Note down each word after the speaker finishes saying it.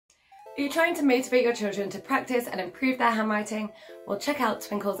Are you trying to motivate your children to practice and improve their handwriting? Well, check out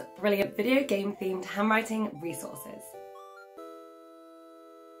Twinkl's brilliant video game themed handwriting resources.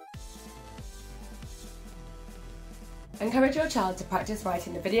 Encourage your child to practice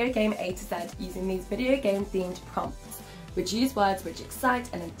writing the video game A to Z using these video game themed prompts, which use words which excite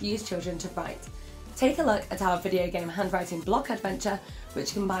and enthuse children to write. Take a look at our video game handwriting block adventure,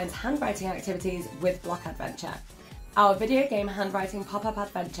 which combines handwriting activities with block adventure. Our video game handwriting pop-up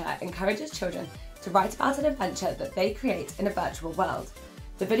adventure encourages children to write about an adventure that they create in a virtual world.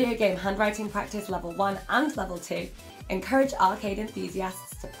 The video game handwriting practice level 1 and level 2 encourage arcade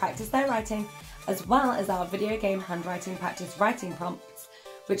enthusiasts to practice their writing, as well as our video game handwriting practice writing prompts,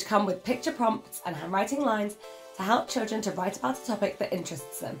 which come with picture prompts and handwriting lines to help children to write about a topic that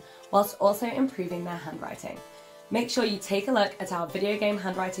interests them, whilst also improving their handwriting. Make sure you take a look at our video game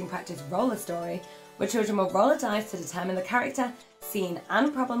handwriting practice roller story, where children will roll a dice to determine the character, scene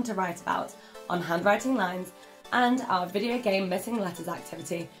and problem to write about on handwriting lines, and our video game missing letters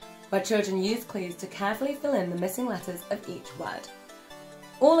activity, where children use clues to carefully fill in the missing letters of each word.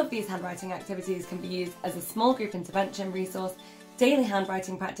 All of these handwriting activities can be used as a small group intervention resource, daily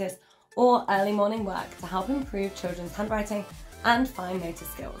handwriting practice, or early morning work to help improve children's handwriting and fine motor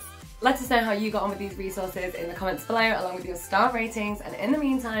skills. Let us know how you got on with these resources in the comments below, along with your star ratings, and in the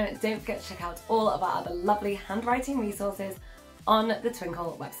meantime, don't forget to check out all of our other lovely handwriting resources on the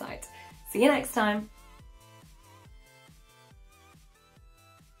Twinkl website. See you next time!